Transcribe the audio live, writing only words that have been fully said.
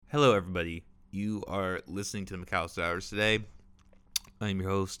Hello, everybody. You are listening to the McAllister Hours today. I'm your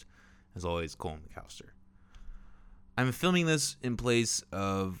host, as always, Cole McAllister. I'm filming this in place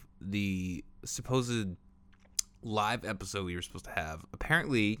of the supposed live episode we were supposed to have.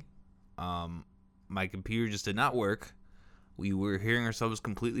 Apparently, my computer just did not work. We were hearing ourselves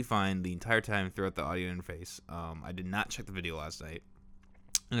completely fine the entire time throughout the audio interface. I did not check the video last night.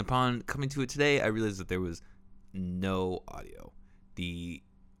 And upon coming to it today, I realized that there was no audio. The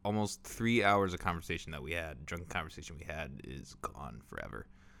almost 3 hours of conversation that we had, drunken conversation we had, is gone forever.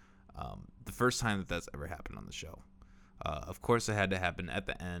 The first time that that's ever happened on the show. Of course, it had to happen at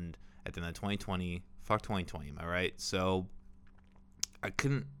the end of 2020. Fuck 2020, am I right? So I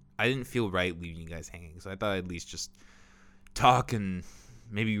didn't feel right leaving you guys hanging. So I thought I'd at least just talk and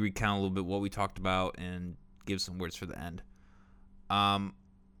maybe recount a little bit what we talked about and give some words for the end.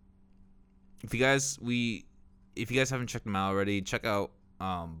 If you guys haven't checked them out already, check out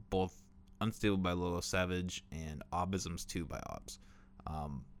both Unstable by Lolo Savage and Obisms 2 by Obs.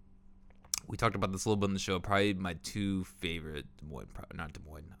 We talked about this a little bit on the show. Probably my two favorite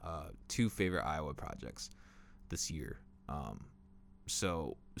two favorite Iowa projects this year.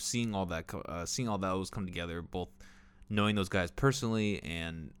 So seeing all those come together, both knowing those guys personally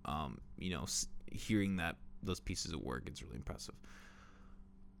and hearing that those pieces of work, it's really impressive.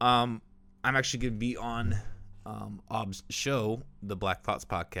 I'm actually going to be on Ob's show, the Black Thoughts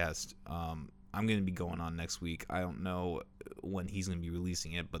podcast. I'm going to be going on next week. I don't know when he's going to be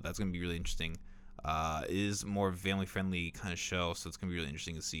releasing it, but that's going to be really interesting. It is more of a family-friendly kind of show, so it's going to be really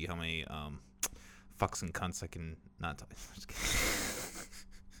interesting to see how many fucks and cunts I can not talk. Just kidding.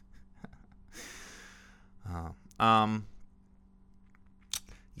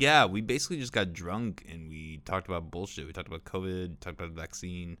 Yeah, we basically just got drunk and we talked about bullshit. We talked about COVID, talked about the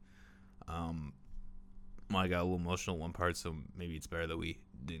vaccine. I got a little emotional at one part, so maybe it's better that we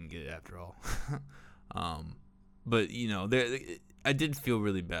didn't get it after all. But I did feel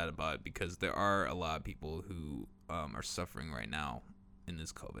really bad about it because there are a lot of people who are suffering right now in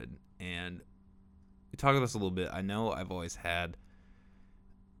this COVID, and we talked about this a little bit. I know I've always had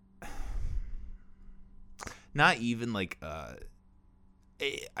not even like I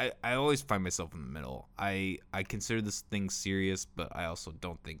always find myself in the middle. I consider this thing serious, but I also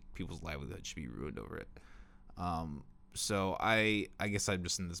don't think people's livelihood should be ruined over it. So I guess I'm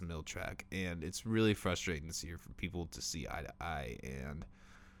just in this middle track, and it's really frustrating this year for people to see eye to eye and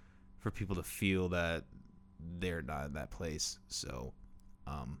for people to feel that they're not in that place. So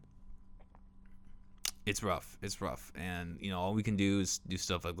it's rough. And all we can do is do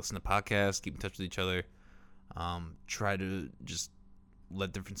stuff like listen to podcasts, keep in touch with each other, try to just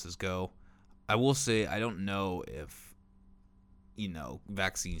let differences go. I will say I don't know if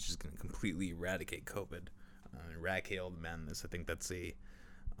vaccines just going to completely eradicate COVID. Eradicate all the madness. I think that's a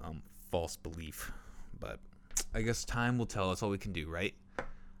false belief, but I guess time will tell. That's all we can do, right?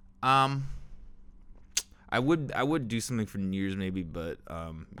 I would do something for New Year's maybe, but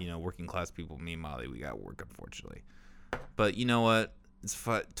working class people, me and Molly, we got work, unfortunately. But you know what? It's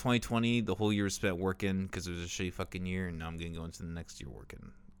 2020. The whole year was spent working because it was a shitty fucking year, and now I'm gonna go into the next year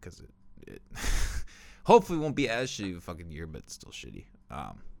working because it hopefully won't be as shitty of a fucking year, but it's still shitty.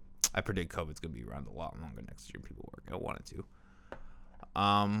 I predict COVID's going to be around a lot longer next year. People work. I want it to.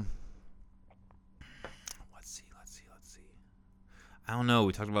 Let's see. I don't know.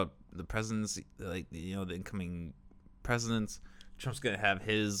 We talked about the presidents, the incoming presidents. Trump's going to have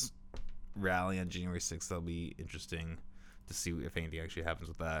his rally on January 6th. That'll be interesting to see if anything actually happens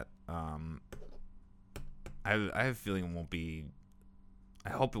with that. I have a feeling it won't be. I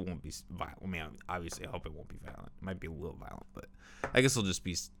hope it won't be violent. I mean, obviously, I hope it won't be violent. It might be a little violent, but I guess it'll just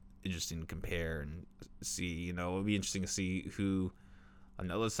be interesting to compare and see. It'll be interesting to see who on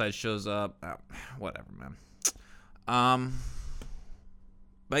the other side shows up. Whatever, man.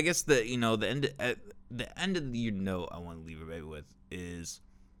 But I guess the end at the end of the year note I want to leave everybody with is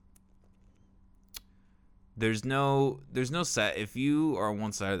there's no if you are on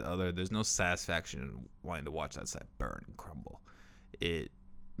one side or the other, there's no satisfaction in wanting to watch that side burn and crumble.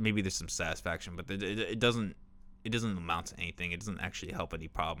 Maybe there's some satisfaction, but it doesn't amount to anything. It doesn't actually help any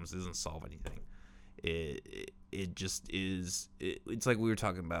problems. It doesn't solve anything. It just is. It's like we were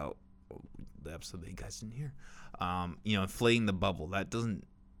talking about the episode that you guys didn't hear. Inflating the bubble.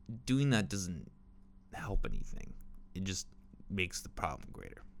 Doing that doesn't help anything. It just makes the problem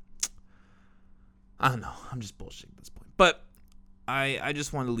greater. I don't know. I'm just bullshitting at this point. But I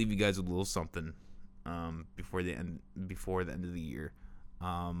just wanted to leave you guys with a little something before the end of the year.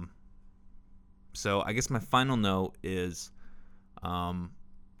 So I guess my final note is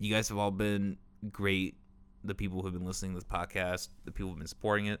you guys have all been great the people who've been listening to this podcast, the people who've been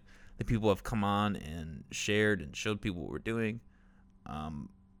supporting it, the people who have come on and shared and showed people what we're doing.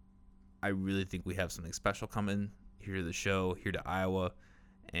 I really think we have something special coming here to the show, here to Iowa,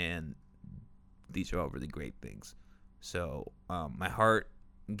 and these are all really great things. So my heart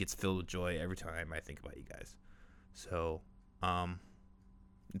gets filled with joy every time I think about you guys. So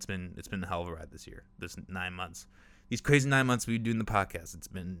it's been a hell of a ride this year. This 9 months, these crazy 9 months we've been doing the podcast. It's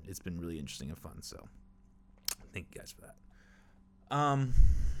been really interesting and fun. So thank you guys for that.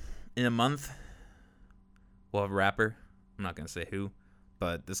 In a month, we'll have a rapper. I'm not gonna say who,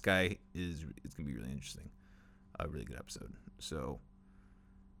 but this guy it's gonna be really interesting. A really good episode. So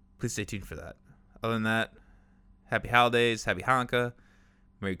please stay tuned for that. Other than that, happy holidays, happy Hanukkah,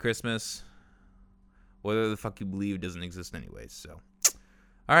 Merry Christmas. Whatever the fuck you believe doesn't exist anyways. So,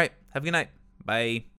 all right, have a good night. Bye.